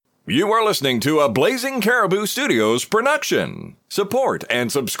You are listening to a Blazing Caribou Studios production. Support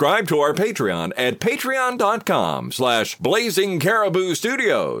and subscribe to our Patreon at patreon.com/Blazing Caribou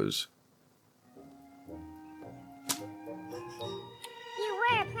Studios. You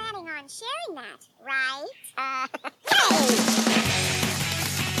were planning on sharing that, right?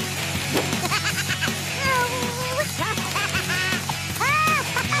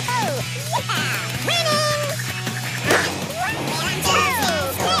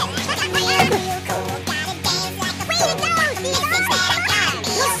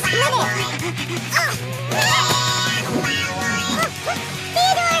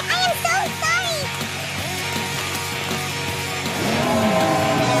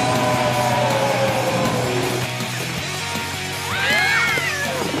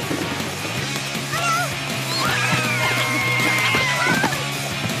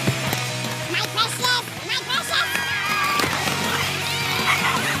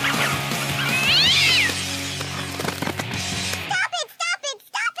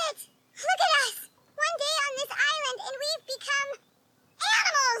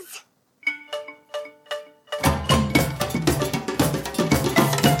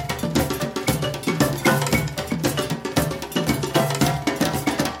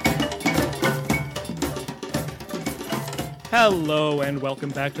 Hello and welcome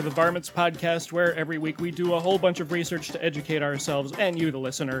back to the Varmints Podcast, where every week we do a whole bunch of research to educate ourselves and you, the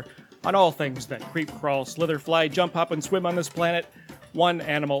listener, on all things that creep, crawl, slither, fly, jump, hop, and swim on this planet, one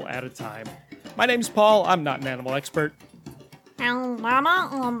animal at a time. My name's Paul. I'm not an animal expert. And Lana,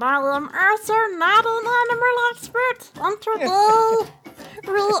 and I am also not an animal expert. And today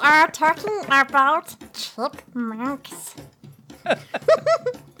we are talking about chipmunks.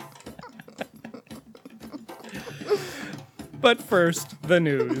 But first, the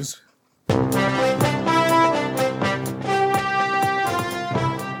news.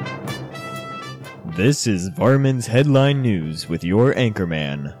 This is Varmints Headline News with your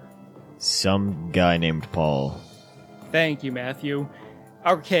anchorman, some guy named Paul. Thank you, Matthew.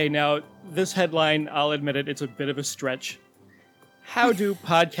 Okay, now, this headline, I'll admit it, it's a bit of a stretch. How do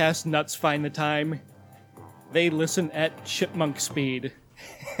podcast nuts find the time? They listen at chipmunk speed.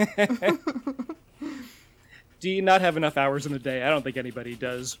 Do you not have enough hours in the day? I don't think anybody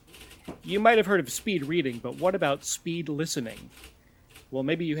does. You might have heard of speed reading, but what about speed listening? Well,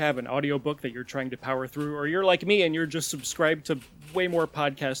 maybe you have an audiobook that you're trying to power through, or you're like me and you're just subscribed to way more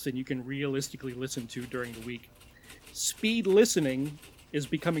podcasts than you can realistically listen to during the week. Speed listening is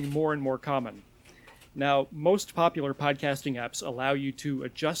becoming more and more common. Now, most popular podcasting apps allow you to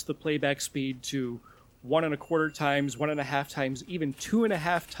adjust the playback speed to 1.25 times, 1.5 times, even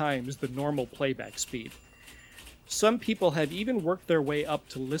 2.5 times the normal playback speed. Some people have even worked their way up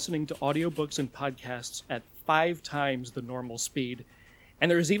to listening to audiobooks and podcasts at 5 times the normal speed. And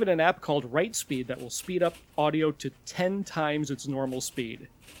there's even an app called Writespeed that will speed up audio to 10 times its normal speed.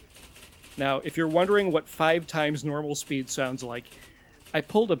 Now, if you're wondering what 5 times normal speed sounds like, I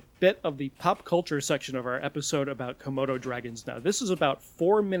pulled a bit of the pop culture section of our episode about Komodo dragons. Now, this is about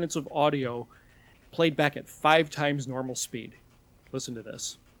 4 minutes of audio played back at 5 times normal speed. Listen to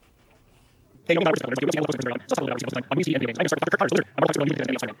this.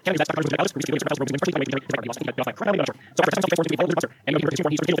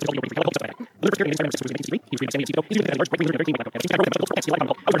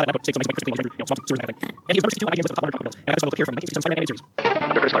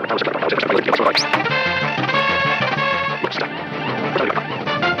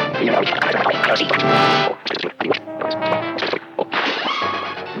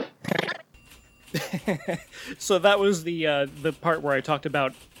 So that was the part where I talked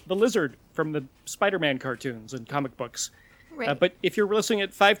about the lizard from the Spider-Man cartoons and comic books. Right. But if you're listening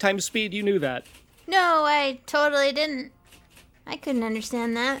at 5 times speed, you knew that. No, I totally didn't. I couldn't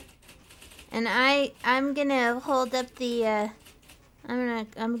understand that. And I'm gonna hold up the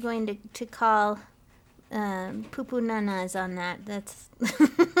I'm going to call poo poo nanas on that. That's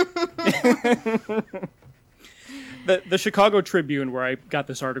The Chicago Tribune, where I got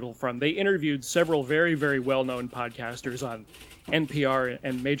this article from, they interviewed several very, very well-known podcasters on NPR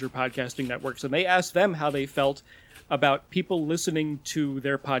and major podcasting networks, and they asked them how they felt about people listening to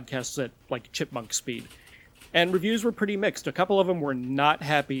their podcasts at, like, chipmunk speed. And reviews were pretty mixed. A couple of them were not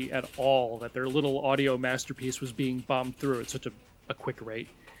happy at all that their little audio masterpiece was being bombed through at such a quick rate.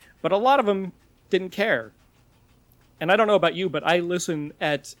 But a lot of them didn't care. And I don't know about you, but I listen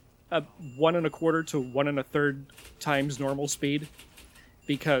at 1.25 to 1.33 times normal speed,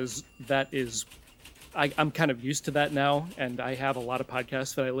 because that is, I'm kind of used to that now, and I have a lot of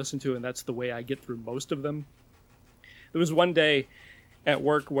podcasts that I listen to, and that's the way I get through most of them. There was one day at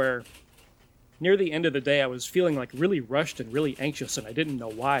work where near the end of the day I was feeling like really rushed and really anxious, and I didn't know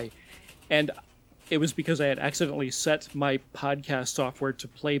why. And it was because I had accidentally set my podcast software to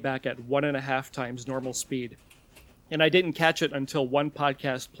play back at 1.5 times normal speed. And I didn't catch it until one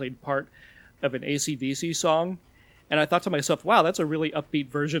podcast played part of an AC/DC song. And I thought to myself, wow, that's a really upbeat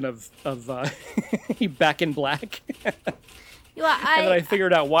version of Back in Black. Well, And then I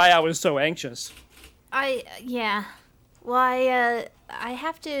figured out why I was so anxious. Yeah. Well, I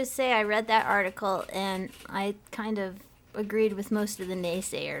have to say I read that article and I kind of agreed with most of the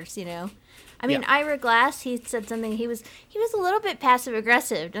naysayers, you know. I mean, Yeah. Ira Glass, he said something, he was a little bit passive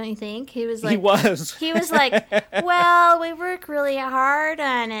aggressive, don't you think? He was like He was. He was like, well, we work really hard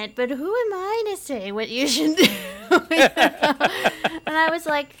on it, but who am I to say what you should do? And I was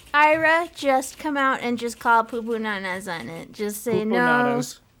like, Ira, just come out and just call poo-poo nanas on it. Just say, no,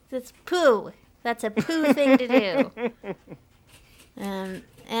 Poo-poo-nanas. that's poo. That's a poo thing to do. And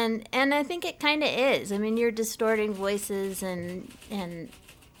I think it kind of is. I mean, you're distorting voices and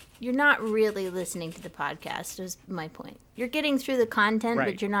you're not really listening to the podcast is my point. You're getting through the content,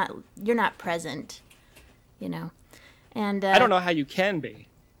 Right. but you're not present, you know. And I don't know how you can be.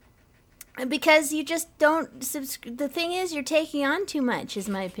 because you just don't the thing is you're taking on too much is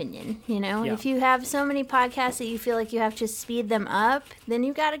my opinion, you know. Yeah. If you have so many podcasts that you feel like you have to speed them up, then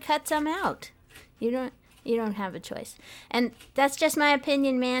you've got to cut some out. You don't have a choice. And that's just my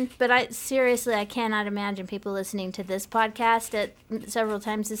opinion, man. But I cannot imagine people listening to this podcast at several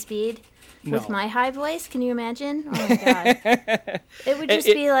times the speed with No. my high voice. Can you imagine? Oh, my God. It would just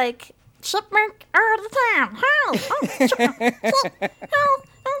be like, Chipmunk are the town.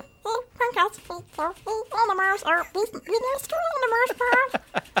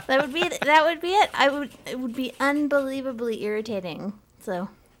 That would be it. It would be unbelievably irritating. So,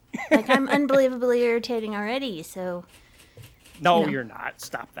 like, I'm unbelievably irritating already, so. No, No. you're not.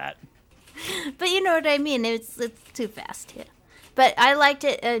 Stop that. But you know what I mean. It's too fast, yeah. But I liked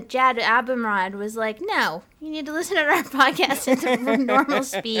it. Jad Abumrad was like, no, you need to listen to our podcast at normal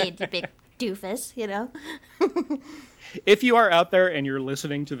speed, you big doofus, you know? If you are out there and you're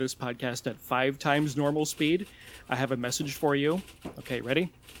listening to this podcast at 5 times normal speed, I have a message for you. Okay, ready?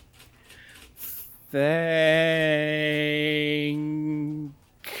 Thank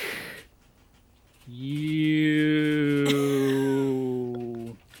you.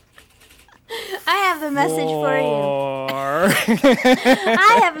 I have a message for you.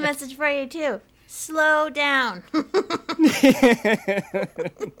 I have a message for you, too. Slow down.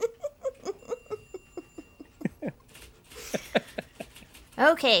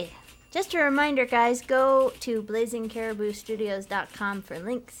 Okay, just a reminder, guys, go to blazingcariboustudios.com for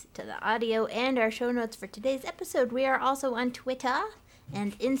links to the audio and our show notes for today's episode. We are also on Twitter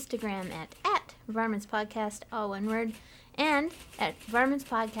and Instagram at varmintspodcast, all one word, and at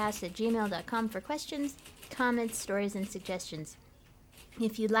varmintspodcast@gmail.com for questions, comments, stories, and suggestions.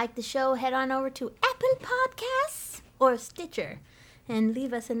 If you like the show, head on over to Apple Podcasts or Stitcher and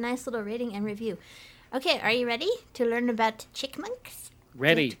leave us a nice little rating and review. Okay, are you ready to learn about chickmunks?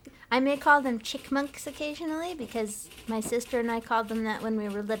 Ready. I may call them chickmunks occasionally because my sister and I called them that when we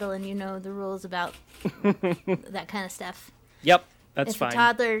were little, and you know the rules about that kind of stuff. Yep, that's if fine. a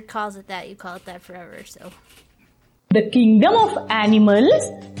toddler calls it that, you call it that forever, so. The kingdom of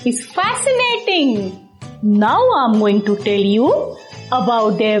animals is fascinating. Now I'm going to tell you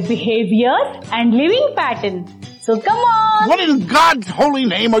about their behavior and living pattern. So come on. What in God's holy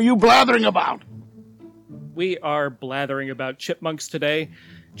name are you blathering about? We are blathering about chipmunks today.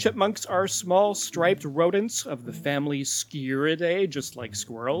 Chipmunks are small striped rodents of the family Sciuridae, just like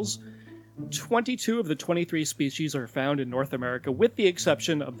squirrels. 22 of the 23 species are found in North America, with the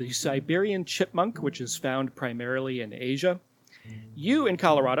exception of the Siberian chipmunk, which is found primarily in Asia. You in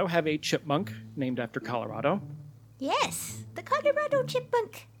Colorado have a chipmunk named after Colorado. Yes, the Colorado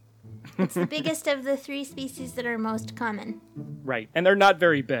chipmunk. It's the biggest of the 3 species that are most common. Right, and they're not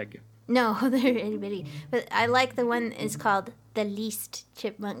very big. No, they're itty bitty. But I like the one is called the least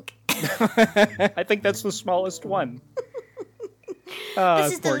chipmunk. I think that's the smallest one.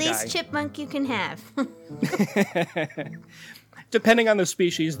 This is the poor least guy. chipmunk you can have. Depending on the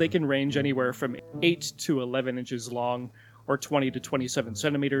species, they can range anywhere from 8 to 11 inches long, or 20 to 27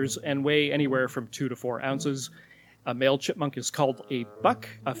 centimeters, and weigh anywhere from 2 to 4 ounces. A male chipmunk is called a buck,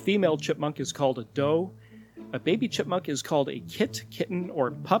 a female chipmunk is called a doe, a baby chipmunk is called a kitten,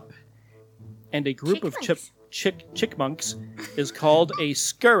 or pup, and a group of chickmunks is called a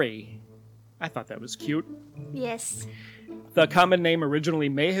scurry. I thought that was cute. Yes. The common name originally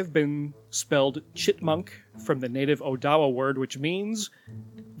may have been spelled chitmunk from the native Odawa word, which means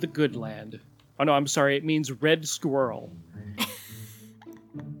the good land. Oh no, I'm sorry, it means red squirrel.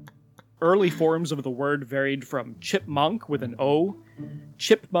 early forms of the word varied from chipmunk with an O,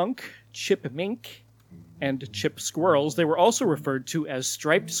 chipmunk, chipmink, and chip squirrels. They were also referred to as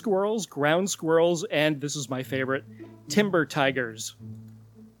striped squirrels, ground squirrels, and, this is my favorite, timber tigers.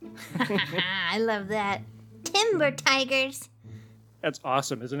 I love that. Timber tigers. That's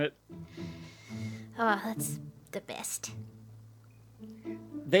awesome, isn't it? Oh, that's the best.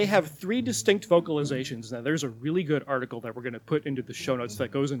 They have 3 distinct vocalizations. Now, there's a really good article that we're going to put into the show notes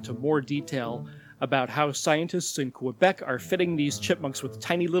that goes into more detail about how scientists in Quebec are fitting these chipmunks with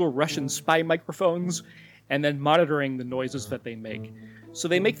tiny little Russian spy microphones and then monitoring the noises that they make. So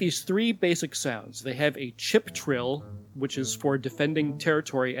they make these 3 basic sounds. They have a chip trill, which is for defending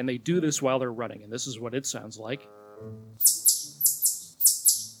territory, and they do this while they're running, and this is what it sounds like.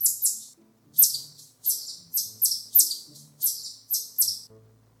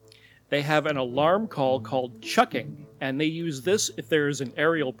 They have an alarm call called chucking, and they use this if there is an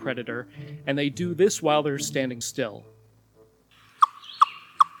aerial predator, and they do this while they're standing still.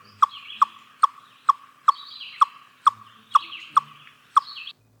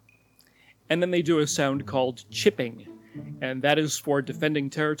 And then they do a sound called chipping, and that is for defending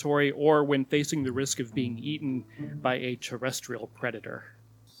territory or when facing the risk of being eaten by a terrestrial predator.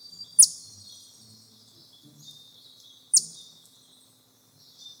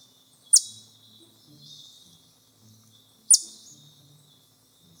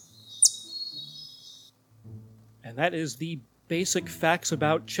 And that is the basic facts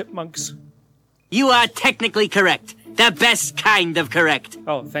about chipmunks. You are technically correct. The best kind of correct.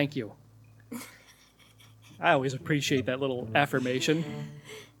 Oh, thank you. I always appreciate that little affirmation.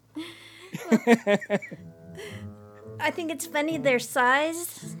 I think it's funny their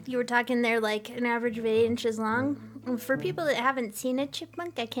size. You were talking they're like an average of 8 inches long. For people that haven't seen a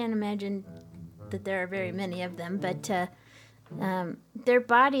chipmunk, I can't imagine that there are very many of them, but their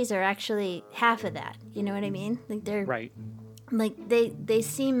bodies are actually half of that. You know what I mean? Like they're Right. like they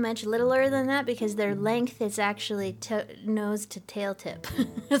seem much littler than that because their length is actually nose to tail tip.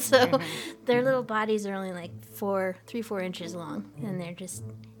 So their little bodies are only like 3-4 inches long, and they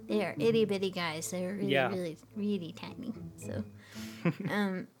are itty bitty guys. They're really really tiny. So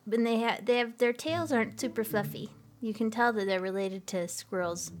but they have their tails aren't super fluffy. You can tell that they're related to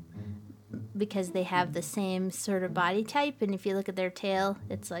squirrels because they have the same sort of body type, and if you look at their tail,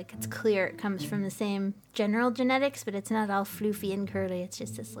 it's clear it comes from the same general genetics, but it's not all floofy and curly. It's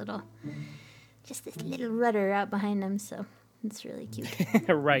just this little rudder out behind them, so it's really cute.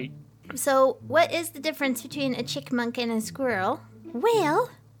 Right. So what is the difference between a chickmunk and a squirrel?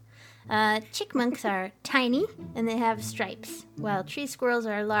 Well, chickmunks are tiny and they have stripes, while tree squirrels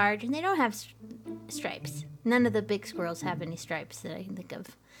are large and they don't have stripes. None of the big squirrels have any stripes that I can think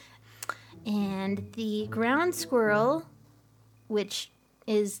of. And the ground squirrel, which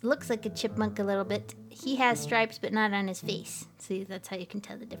looks like a chipmunk a little bit, he has stripes but not on his face. See, that's how you can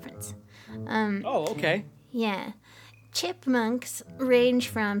tell the difference. Oh, okay. Yeah. Chipmunks range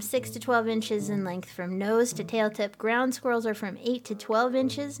from 6 to 12 inches in length from nose to tail tip. Ground squirrels are from 8 to 12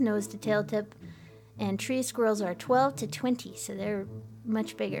 inches, nose to tail tip. And tree squirrels are 12 to 20, so they're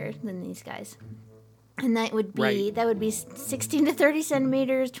much bigger than these guys. And that would be 16 to 30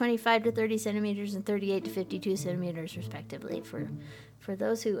 centimeters, 25 to 30 centimeters, and 38 to 52 centimeters, respectively, for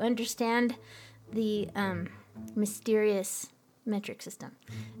those who understand the mysterious metric system.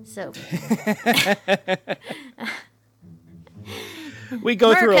 So we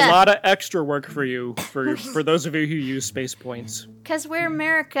go through a lot of extra work for you, for those of you who use space points. Because we're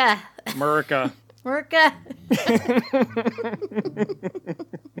America. America. America.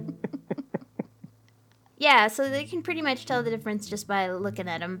 Yeah, so they can pretty much tell the difference just by looking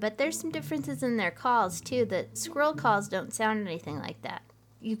at them. But there's some differences in their calls, too. The squirrel calls don't sound anything like that.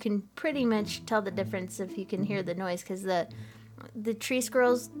 You can pretty much tell the difference if you can hear the noise, because the tree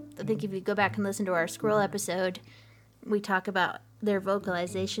squirrels, I think if you go back and listen to our squirrel episode, we talk about their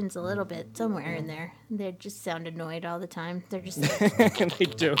vocalizations a little bit somewhere in there. They just sound annoyed all the time. They're just like, They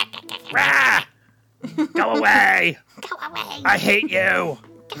do. Rah! Go away! Go away! I hate you!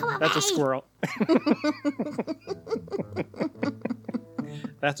 Go away! That's a squirrel.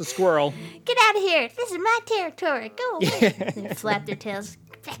 That's a squirrel. get out of here. This is my territory. Go away. They flap their tails.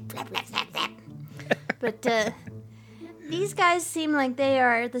 But these guys seem like they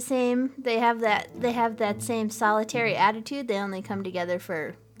are the same. They have that same solitary attitude. They only come together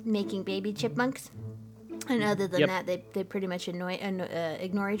for making baby chipmunks. And other than that, they pretty much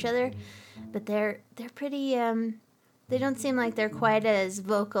ignore each other. But they're pretty. They don't seem like they're quite as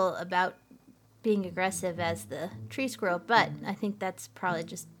vocal about being aggressive as the tree squirrel. But I think that's probably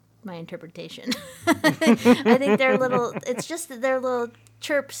just my interpretation. I think they're little. It's just that they're little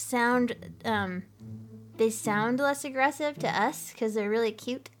chirps sound, they sound less aggressive to us because they're really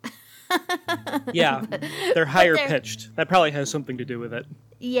cute. Yeah, they're higher pitched. That probably has something to do with it.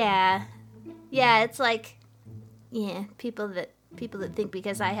 Yeah. Yeah, it's like, yeah, people that think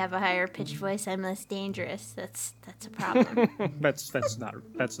because I have a higher pitched voice I'm less dangerous. That's a problem.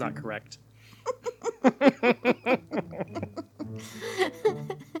 That's not correct.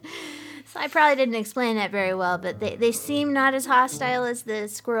 So I probably didn't explain that very well, but they seem not as hostile as the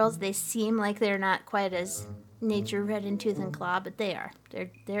squirrels. They seem like they're not quite as nature red in tooth and claw, but they are.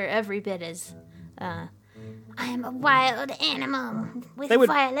 They're every bit as I am a wild animal with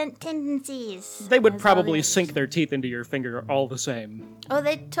violent tendencies. They would probably sink their teeth into your finger all the same. Oh,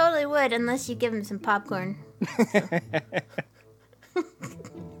 they totally would, unless you give them some popcorn.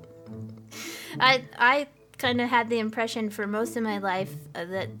 I kind of had the impression for most of my life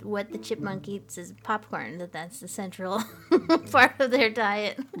that what the chipmunk eats is popcorn, that's the central part of their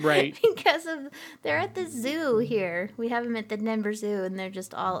diet. Right. Because they're at the zoo here. We have them at the Denver Zoo, and they're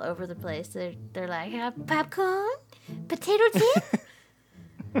just all over the place. They're like, popcorn? Potato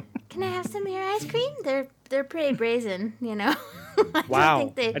chip? Can I have some of your ice cream? They're pretty brazen, you know.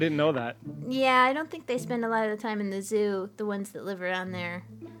 Wow, I didn't know that. Yeah, I don't think they spend a lot of the time in the zoo, the ones that live around there,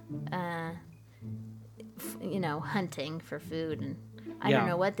 hunting for food. And I don't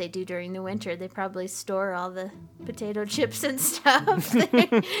know what they do during the winter. They probably store all the potato chips and stuff.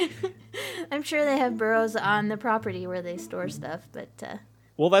 I'm sure they have burrows on the property where they store stuff, but...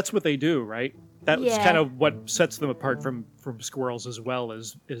 Well, that's what they do, right? That's kind of what sets them apart from squirrels as well,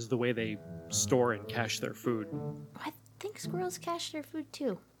 is the way they store and cache their food. I think squirrels cache their food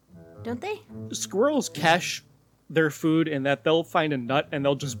too, don't they? Squirrels cache their food in that they'll find a nut and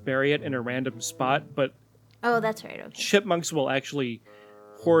they'll just bury it in a random spot, but oh, that's right. Okay. Chipmunks will actually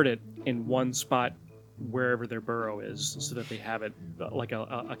hoard it in one spot wherever their burrow is, so that they have it like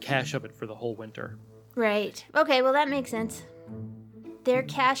a cache of it for the whole winter. Right. Okay. Well, that makes sense. Their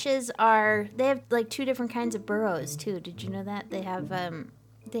caches they have like two different kinds of burrows too. Did you know that? They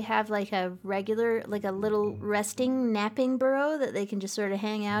have like a regular, like a little resting, napping burrow that they can just sort of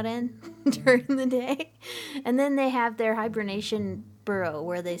hang out in during the day. And then they have their hibernation burrow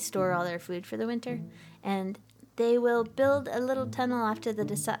where they store all their food for the winter. And they will build a little tunnel off to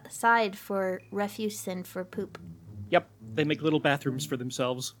the side for refuse and for poop. Yep, they make little bathrooms for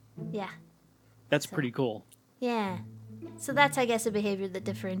themselves. Yeah. That's pretty cool. Yeah. So that's, I guess, a behavior that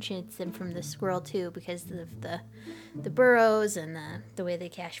differentiates them from the squirrel, too, because of the burrows and the way they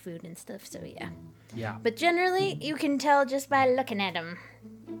cache food and stuff, so yeah. Yeah. But generally, you can tell just by looking at them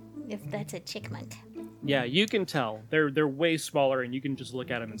if that's a chipmunk. Yeah, you can tell. They're way smaller, and you can just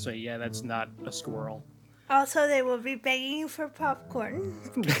look at them and say, yeah, that's not a squirrel. Also, they will be begging you for popcorn.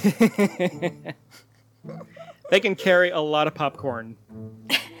 They can carry a lot of popcorn.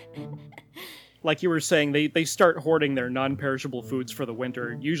 Like you were saying, they start hoarding their non-perishable foods for the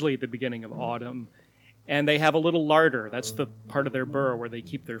winter, usually at the beginning of autumn. And they have a little larder. That's the part of their burrow where they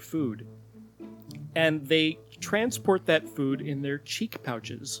keep their food. And they transport that food in their cheek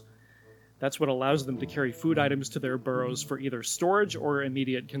pouches. That's what allows them to carry food items to their burrows for either storage or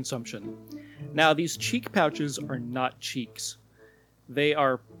immediate consumption. Now, these cheek pouches are not cheeks. They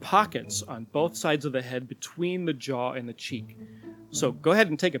are pockets on both sides of the head between the jaw and the cheek. So go ahead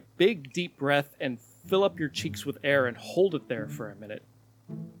and take a big, deep breath and fill up your cheeks with air and hold it there for a minute.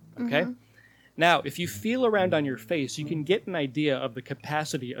 Okay? Mm-hmm. Now, if you feel around on your face, you can get an idea of the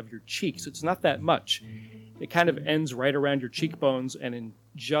capacity of your cheeks. It's not that much. It kind of ends right around your cheekbones and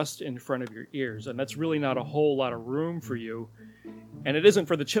just in front of your ears. And that's really not a whole lot of room for you. And it isn't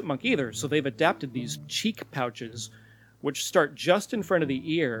for the chipmunk either. So they've adapted these cheek pouches, which start just in front of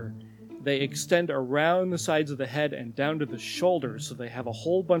the ear. They extend around the sides of the head and down to the shoulders, so they have a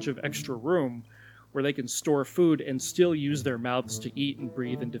whole bunch of extra room where they can store food and still use their mouths to eat and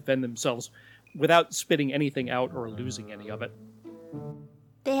breathe and defend themselves without spitting anything out or losing any of it.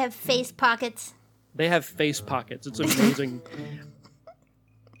 They have face pockets. They have face pockets. It's amazing.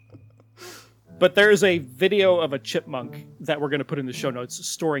 But there's a video of a chipmunk that we're going to put in the show notes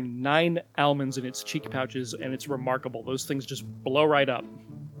storing 9 almonds in its cheek pouches, and it's remarkable. Those things just blow right up.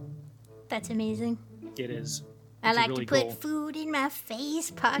 That's amazing. It is. I like really to put cool. food in my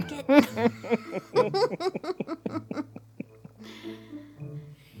face pocket.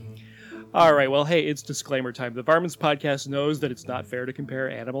 All right, well, hey, it's disclaimer time. The Varmints Podcast knows that it's not fair to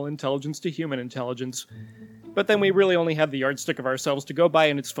compare animal intelligence to human intelligence, but then we really only have the yardstick of ourselves to go by,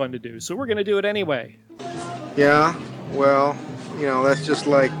 and it's fun to do, so we're going to do it anyway. Yeah, well, that's just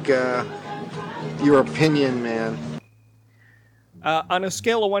like your opinion, man. On a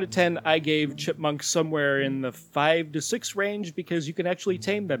scale of 1 to 10, I gave chipmunks somewhere in the 5 to 6 range because you can actually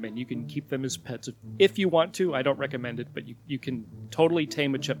tame them and you can keep them as pets if you want to. I don't recommend it, but you can totally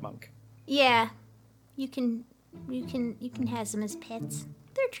tame a chipmunk. Yeah, you can have them as pets.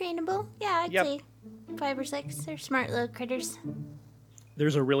 They're trainable. Yeah, I'd say 5 or 6. They're smart little critters.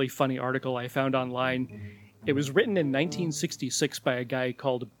 There's a really funny article I found online. It was written in 1966 by a guy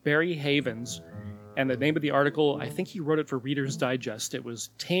called Barry Havens. And the name of the article, I think he wrote it for Reader's Digest. It was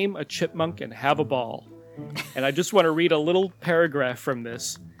Tame a Chipmunk and Have a Ball. And I just want to read a little paragraph from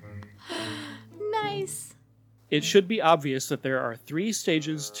this. Nice. It should be obvious that there are 3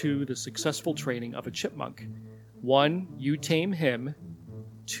 stages to the successful training of a chipmunk. 1, you tame him.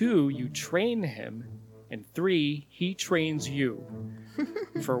 2, you train him. And 3, he trains you.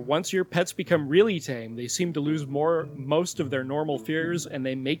 For once your pets become really tame, they seem to lose most of their normal fears and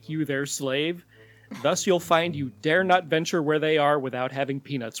they make you their slave. Thus you'll find you dare not venture where they are without having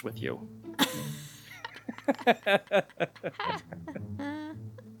peanuts with you.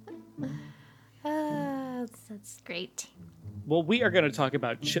 That's great. Well, we are going to talk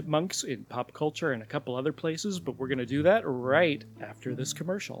about chipmunks in pop culture and a couple other places, but we're going to do that right after this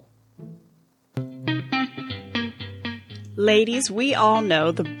commercial. Ladies, we all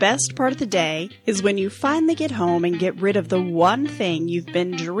know the best part of the day is when you finally get home and get rid of the one thing you've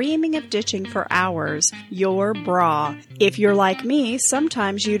been dreaming of ditching for hours, your bra. If you're like me,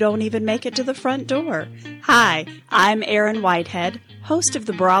 sometimes you don't even make it to the front door. Hi, I'm Erin Whitehead, host of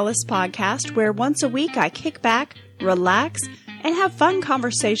the Braless podcast, where once a week I kick back, relax, and have fun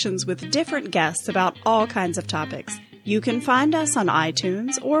conversations with different guests about all kinds of topics. You can find us on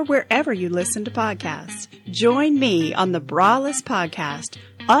iTunes or wherever you listen to podcasts. Join me on the Braless podcast,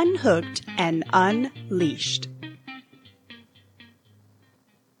 Unhooked and Unleashed.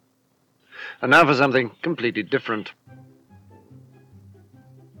 And now for something completely different.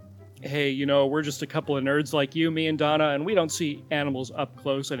 Hey, we're just a couple of nerds like you, me and Donna, and we don't see animals up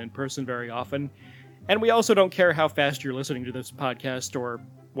close and in person very often. And we also don't care how fast you're listening to this podcast or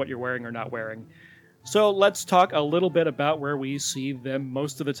what you're wearing or not wearing. So let's talk a little bit about where we see them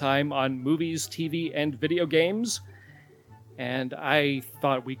most of the time on movies, TV, and video games. And I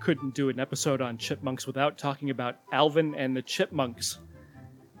thought we couldn't do an episode on chipmunks without talking about Alvin and the Chipmunks.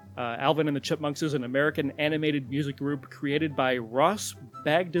 Alvin and the Chipmunks is an American animated music group created by Ross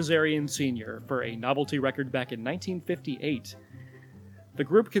Bagdasarian Sr. for a novelty record back in 1958. The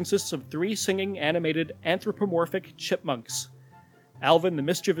group consists of 3 singing animated anthropomorphic chipmunks. Alvin, the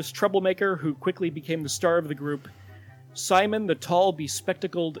mischievous troublemaker who quickly became the star of the group, Simon, the tall,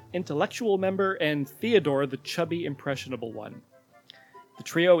 bespectacled intellectual member, and Theodore, the chubby, impressionable one. The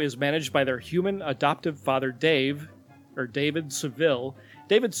trio is managed by their human adoptive father, David Seville.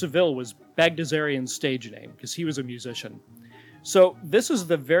 David Seville was Bagdasarian's stage name, because he was a musician. So this is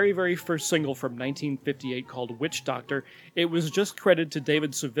the very, very first single from 1958 called Witch Doctor. It was just credited to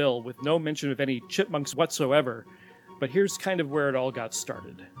David Seville with no mention of any chipmunks whatsoever. But here's kind of where it all got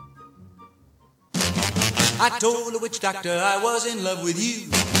started. I told the witch doctor I was in love with you.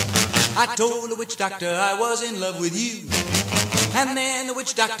 I told the witch doctor I was in love with you. And then the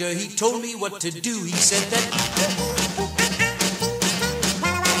witch doctor, he told me what to do. He said that...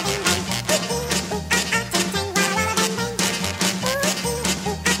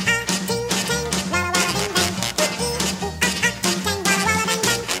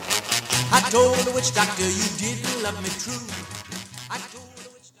 I told the witch doctor you didn't love me true.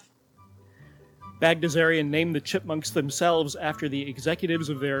 Bagdasarian named the Chipmunks themselves after the executives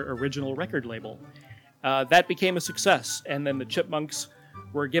of their original record label. That became a success, and then the Chipmunks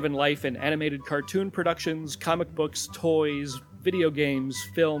were given life in animated cartoon productions, comic books, toys, video games,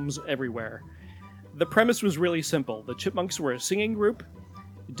 films, everywhere. The premise was really simple. The Chipmunks were a singing group,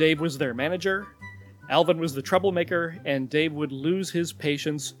 Dave was their manager, Alvin was the troublemaker, and Dave would lose his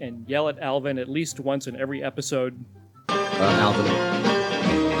patience and yell at Alvin at least once in every episode. Alvin!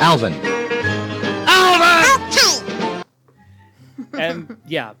 And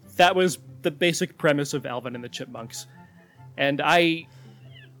yeah, that was the basic premise of Alvin and the Chipmunks. And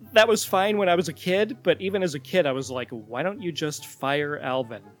that was fine when I was a kid, but even as a kid I was like, why don't you just fire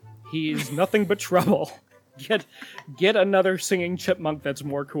Alvin? He's nothing but trouble. Get another singing chipmunk that's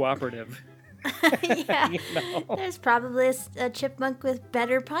more cooperative. Yeah, there's probably a chipmunk with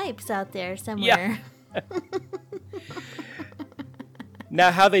better pipes out there somewhere. Yeah.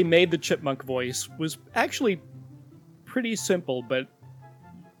 Now, how they made the chipmunk voice was actually pretty simple, but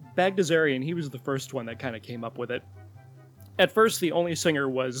Bagdasarian, he was the first one that kind of came up with it. At first, the only singer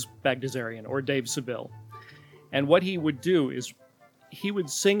was Bagdasarian, or Dave Seville. And what he would do is he would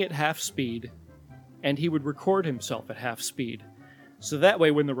sing at half speed, and he would record himself at half speed. So that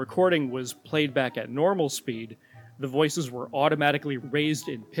way, when the recording was played back at normal speed, the voices were automatically raised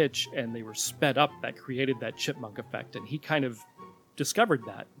in pitch and they were sped up. That created that chipmunk effect. And he kind of discovered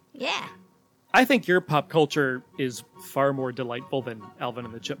that. Yeah. I think your pop culture is far more delightful than Alvin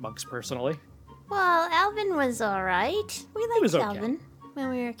and the Chipmunks, personally. Well, Alvin was all right. We liked okay. Alvin when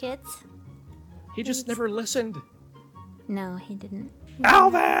we were kids. He just never listened. No, he didn't.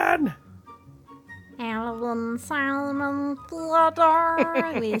 Alvin! Alvin, Simon,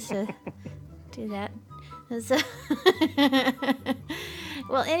 Theodore. We used to do that. So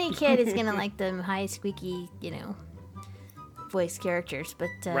well, any kid is going to like the high, squeaky, voice characters. But,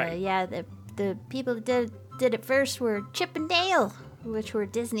 right. Yeah, the people that did it first were Chip and Dale, which were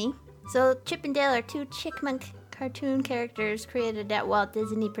Disney. So Chip and Dale are two chipmunk cartoon characters created at Walt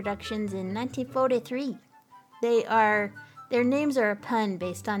Disney Productions in 1943. Their names are a pun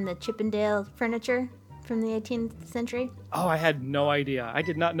based on the Chip and Dale furniture from the 18th century. Oh, I had no idea. I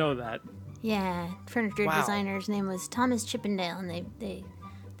did not know that. Yeah, furniture Wow. designer's name was Thomas Chippendale, and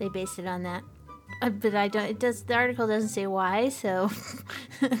they based it on that. But I don't. The article doesn't say why, so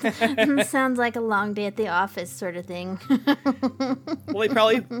it sounds like a long day at the office sort of thing. Well, they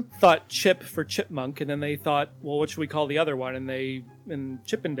probably thought Chip for chipmunk, and then they thought, well, what should we call the other one? And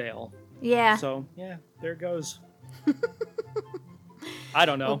Chippendale. Yeah. So yeah, there it goes. I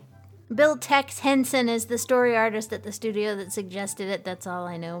don't know. Bill Tex Henson is the story artist at the studio that suggested it. That's all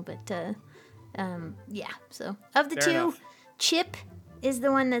I know. But yeah. So of the Fair two, enough. Chip is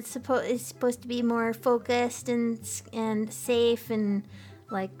the one that's supposed to be more focused and safe and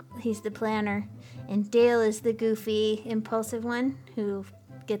like he's the planner, and Dale is the goofy, impulsive one who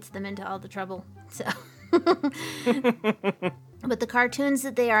gets them into all the trouble. So, but the cartoons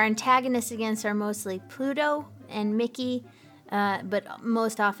that they are antagonists against are mostly Pluto and Mickey, but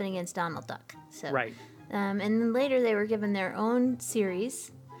most often against Donald Duck. So, right. And then later they were given their own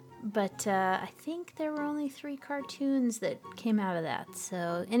series. But I think there were only 3 cartoons that came out of that.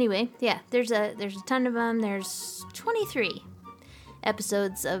 So anyway, yeah, there's a ton of them. There's 23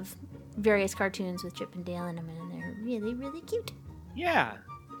 episodes of various cartoons with Chip and Dale in them, and they're really, really cute. Yeah.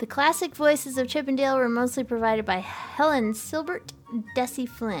 The classic voices of Chip and Dale were mostly provided by Helen Silbert, Desi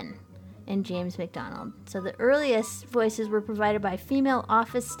Flynn, and James McDonald. So the earliest voices were provided by female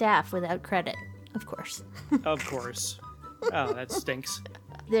office staff without credit, of course. Of course. Oh, that stinks.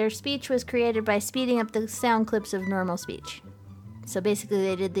 Their speech was created by speeding up the sound clips of normal speech. So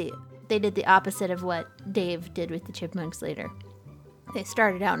basically they did the opposite of what Dave did with the Chipmunks later. They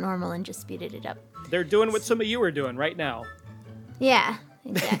started out normal and just speeded it up. They're doing what some of you are doing right now. Yeah,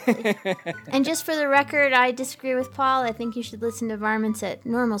 exactly. And just for the record, I disagree with Paul. I think you should listen to Varmints at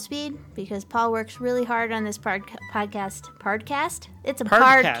normal speed because Paul works really hard on this podcast. Podcast? It's a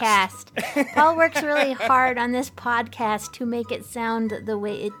podcast. Paul works really hard on this podcast to make it sound the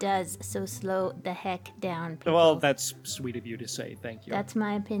way it does. So slow the heck down, people. Well, that's sweet of you to say. Thank you. That's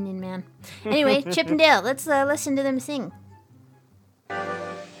my opinion, man. Anyway, Chip and Dale, let's listen to them sing. I'm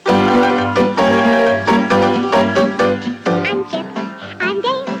Chip, I'm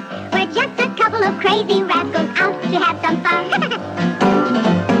Dale. We're just a couple of crazy rascals out to have some fun.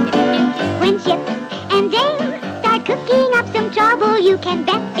 When Chip and Dale start cooking up some trouble, you can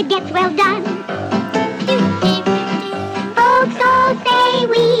bet it gets well done. Folks all say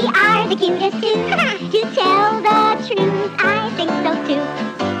we are the cutest too. To tell the truth, I think so too.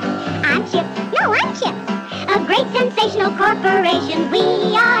 I'm Chip, no, I'm Chip. A great sensational corporation.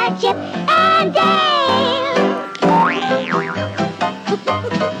 We are Chip and Dale.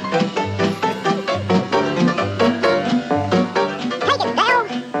 Take it, Dale.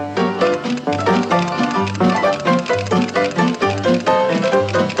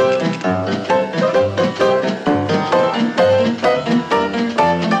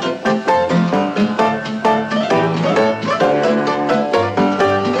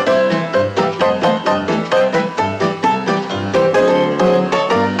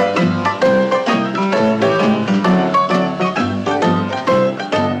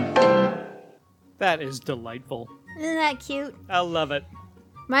 That is delightful. Isn't that cute? I love it.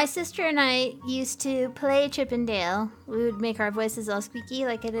 My sister and I used to play Chip and Dale. We would make our voices all squeaky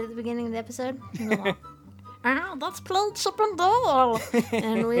like I did at the beginning of the episode. Let's play Chip and Dale.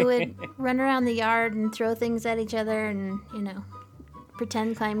 And we would run around the yard and throw things at each other and,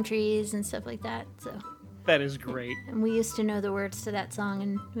 pretend climb trees and stuff like that. So That is great. And we used to know the words to that song,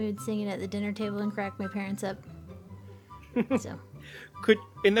 and we would sing it at the dinner table and crack my parents up. So,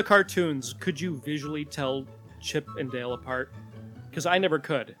 in the cartoons, could you visually tell Chip and Dale apart? Because I never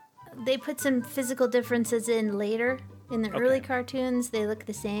could. They put some physical differences in later. In the early cartoons, they look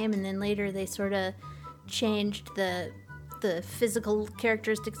the same, and then later they sort of changed the the physical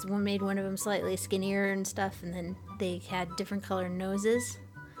characteristics made one of them slightly skinnier and stuff, and then they had different colored noses.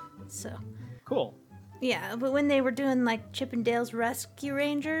 So Cool. yeah, but when they were doing like Chip and Dale's Rescue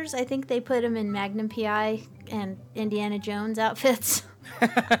Rangers, I think they put them in Magnum PI and Indiana Jones outfits.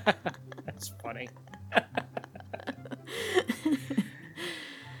 That's funny.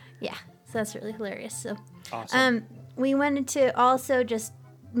 Yeah, so that's really hilarious. So Awesome. we wanted to also just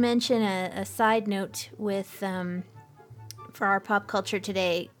mention a side note with for our pop culture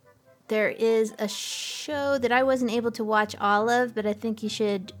today. There is a show that I wasn't able to watch all of, but I think you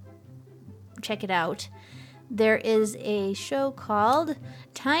should check it out. There is a show called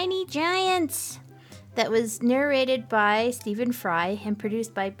Tiny Giants that was narrated by Stephen Fry and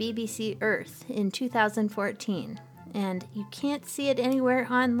produced by BBC Earth in 2014. And you can't see it anywhere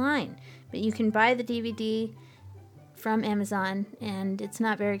online, but you can buy the DVD from Amazon, and it's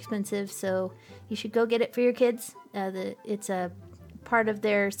not very expensive, so you should go get it for your kids. It's a part of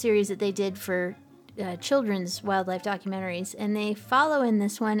their series that they did for children's wildlife documentaries, and they follow in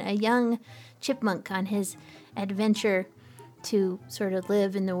this one a young chipmunk on his adventure to sort of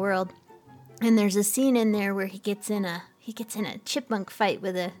live in the world. And there's a scene in there where he gets in a chipmunk fight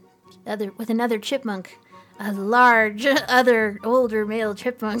with another chipmunk, a large other older male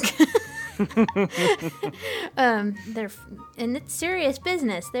chipmunk. And it's serious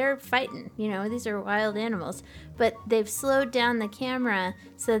business. They're fighting, these are wild animals, but they've slowed down the camera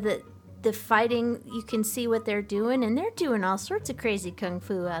so that the fighting, you can see what they're doing, and they're doing all sorts of crazy kung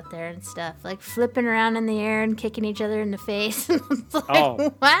fu out there and stuff, like flipping around in the air and kicking each other in the face. It's like,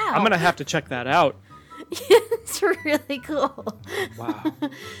 wow. I'm going to have to check that out. It's really cool. Wow.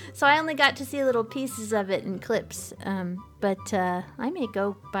 So I only got to see little pieces of it in clips, but I may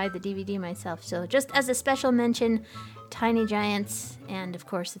go buy the DVD myself. So just as a special mention, Tiny Giants, and of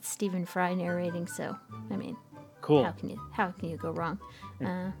course it's Stephen Fry narrating. So I mean, cool. How can you go wrong?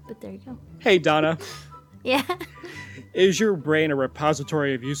 But there you go. Hey, Donna. Yeah. Is your brain a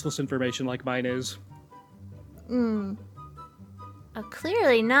repository of useless information like mine is?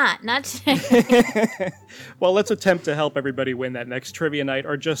 Clearly not. Not today. Well, let's attempt to help everybody win that next trivia night,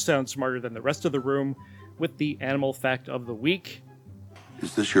 or just sound smarter than the rest of the room, with the animal fact of the week.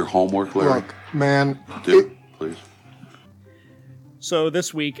 Is this your homework, Larry? Look, man. Please. So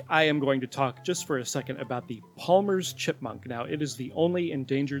this week, I am going to talk just for a second about the Palmer's chipmunk. Now, it is the only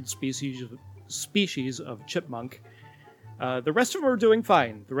endangered species of chipmunk. The rest of them are doing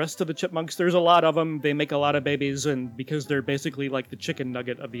fine. The rest of the chipmunks, there's a lot of them. They make a lot of babies, and because they're basically like the chicken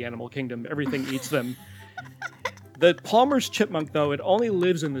nugget of the animal kingdom, everything eats them. The Palmer's chipmunk, though, it only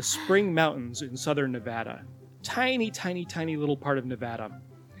lives in the Spring Mountains in southern Nevada. Tiny, tiny, tiny little part of Nevada.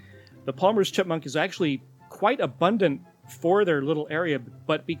 The Palmer's chipmunk is actually quite abundant for their little area,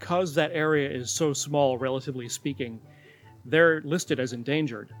 but because that area is so small, relatively speaking, they're listed as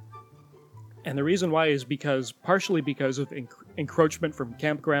endangered. And the reason why is partially because of encroachment from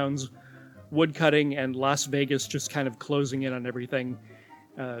campgrounds, woodcutting, and Las Vegas just kind of closing in on everything,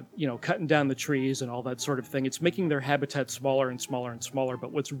 cutting down the trees and all that sort of thing. It's making their habitat smaller and smaller and smaller,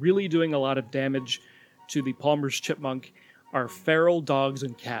 but what's really doing a lot of damage to the Palmer's chipmunk are feral dogs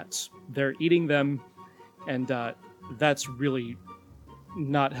and cats. They're eating them, and that's really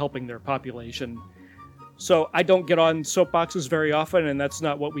not helping their population. So I don't get on soapboxes very often, and that's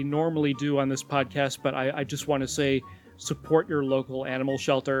not what we normally do on this podcast, but I just want to say, support your local animal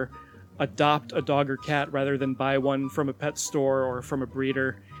shelter. Adopt a dog or cat rather than buy one from a pet store or from a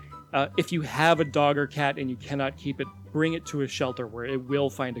breeder. If you have a dog or cat and you cannot keep it, bring it to a shelter where it will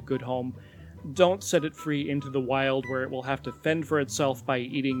find a good home. Don't set it free into the wild where it will have to fend for itself by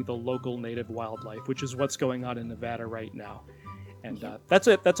eating the local native wildlife, which is what's going on in Nevada right now. And that's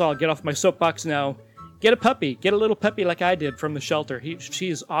it. That's all. Get off my soapbox now. Get a puppy. Get a little puppy like I did from the shelter. She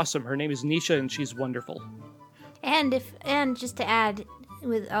is awesome. Her name is Nisha, and she's wonderful. And just to add,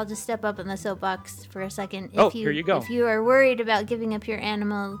 I'll just step up on the soapbox for a second. Here you go. If you are worried about giving up your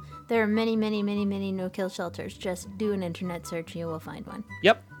animal, there are many, many, many, many no-kill shelters. Just do an internet search, you will find one.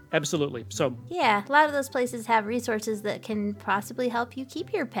 Yep, absolutely. So yeah, a lot of those places have resources that can possibly help you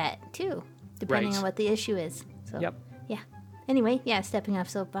keep your pet too, depending on what the issue is. So yep. Yeah. Anyway, yeah, stepping off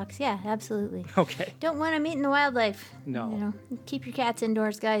soapbox. Yeah, absolutely. Okay. Don't want them eating the wildlife. No. Keep your cats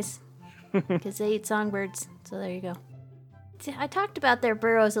indoors, guys, because they eat songbirds. So there you go. I talked about their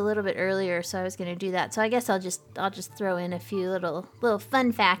burrows a little bit earlier, so I was going to do that. So I guess I'll just throw in a few little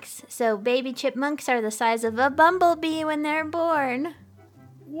fun facts. So baby chipmunks are the size of a bumblebee when they're born.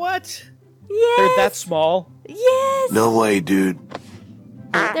 What? Yes. They're that small? Yes. No way, dude.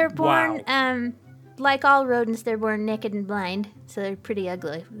 They're born. Wow. like all rodents, they're born naked and blind, so they're pretty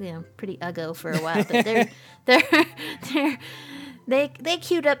ugly. Pretty uggo for a while. But they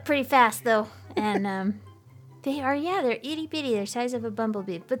queued up pretty fast though, and they're itty bitty. They're size of a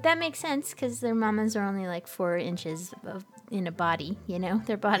bumblebee, but that makes sense because their mamas are only like 4 inches in a body.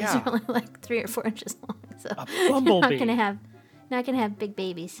 Their bodies are only like 3 or 4 inches long. So a bumblebee. not gonna have big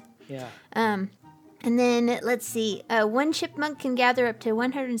babies. Yeah. And then let's see. One chipmunk can gather up to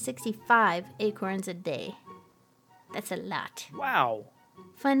 165 acorns a day. That's a lot. Wow.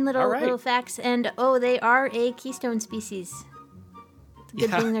 Fun little facts, and they are a keystone species. It's a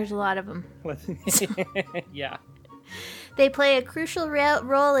good thing there's a lot of them. Yeah. They play a crucial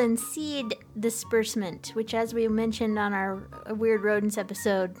role in seed disbursement, which, as we mentioned on our Weird Rodents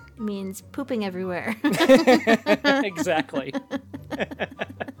episode, means pooping everywhere. Exactly.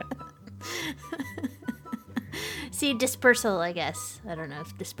 Seed dispersal, I guess. I don't know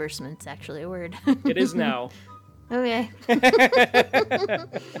if disbursement's actually a word. It is now. Okay.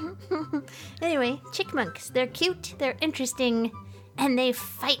 Anyway, chickmunks. They're cute, they're interesting, and they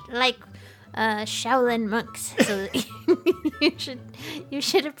fight like Shaolin monks. So you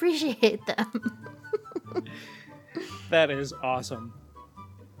should appreciate them. That is awesome.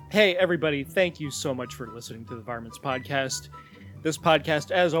 Hey, everybody, thank you so much for listening to the Varmints Podcast. This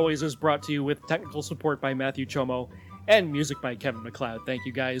podcast, as always, is brought to you with technical support by Matthew Chomo and music by Kevin MacLeod. Thank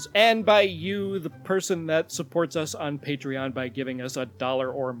you, guys. And by you, the person that supports us on Patreon by giving us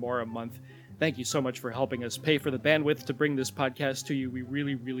 $1 or more a month. Thank you so much for helping us pay for the bandwidth to bring this podcast to you. We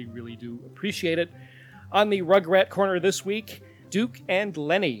really, really, really do appreciate it. On the Rugrat Corner this week, Duke and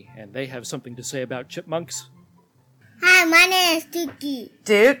Lenny, and they have something to say about chipmunks. Hi, my name is Dookie.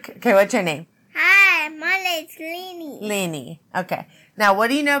 Duke? Okay, what's your name? Hi, my name is Lenny. Lenny. Okay. Now, what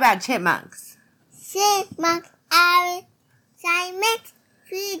do you know about chipmunks? Chipmunks are Simon,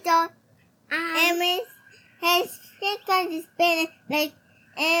 Fiddle, Amos, his fingers is spinning like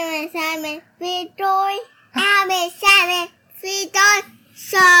Amos, Simon, Fiddle, Amos, Simon, Fiddle,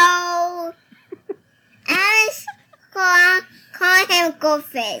 so Amos call him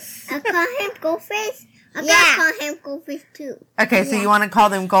Goldfish. I call him Goldfish. I gotta call him Goldfish too. Okay, so you want to call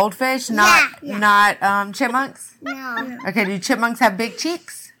them goldfish, not chipmunks? No. Okay, do chipmunks have big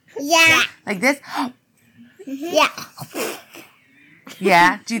cheeks? Yeah. Like this? Yeah.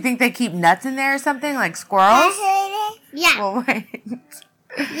 Yeah? Do you think they keep nuts in there or something, like squirrels? Yeah. Well, wait.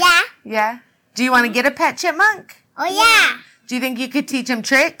 Yeah. Yeah? Do you want to get a pet chipmunk? Oh, yeah. Do you think you could teach him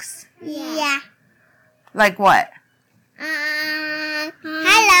tricks? Yeah. Like what?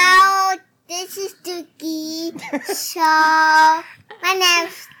 Hello. This is Dookie. So, my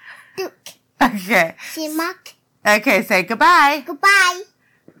name's Duke. Okay. Chipmunk. Okay, say goodbye. Goodbye.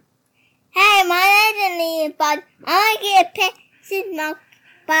 Hey, my name's Lenny, but I want to get a pet chipmunk.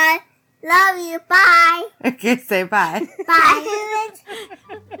 But love you. Bye. Okay, say bye. Bye.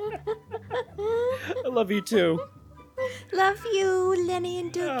 I love you too. Love you, Lenny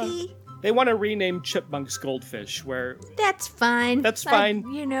and Dookie. They want to rename chipmunks goldfish, where... That's fine. That's fine.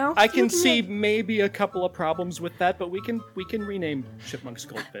 I can see maybe a couple of problems with that, but we can rename chipmunks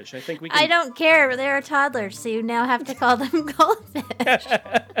goldfish. I think we can... I don't care. They're toddlers, so you now have to call them goldfish.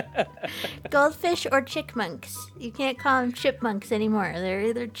 Goldfish or chickmunks. You can't call them chipmunks anymore. They're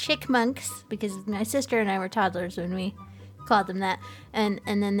either chickmunks, because my sister and I were toddlers when we called them that, and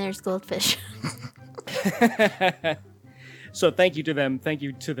then there's goldfish. So thank you to them. Thank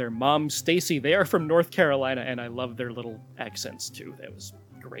you to their mom, Stacy. They are from North Carolina, and I love their little accents, too. That was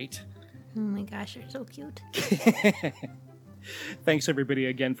great. Oh, my gosh, they're so cute. Thanks, everybody,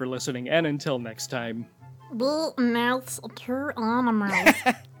 again for listening, and until next time. Bull mouths turn on a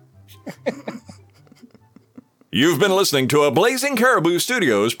mouth. You've been listening to a Blazing Caribou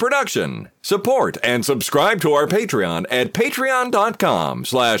Studios production. Support and subscribe to our Patreon at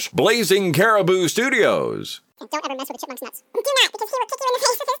patreon.com/Blazing Caribou Studios. And don't ever mess with a chipmunk's nuts. Do not, because he will kick you in the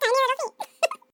face the first time you ever feet.